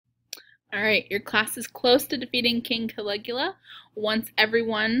All right, your class is close to defeating King Caligula. Once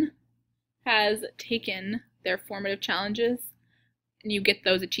everyone has taken their formative challenges and you get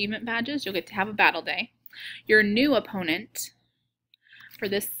those achievement badges, you'll get to have a battle day. Your new opponent for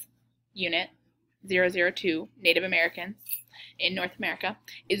this unit, 002, Native Americans in North America,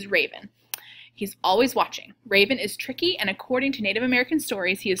 is Raven. He's always watching. Raven is tricky, and according to Native American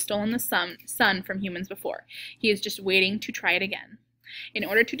stories, he has stolen the sun from humans before. He is just waiting to try it again. In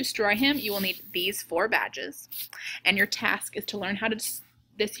order to destroy him, you will need these 4 badges, and your task is to learn how to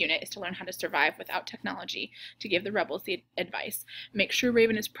this unit is to learn how to survive without technology to give the rebels the advice. Make sure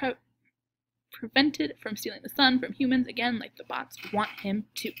Raven is prevented from stealing the sun from humans again, like the bots want him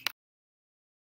to.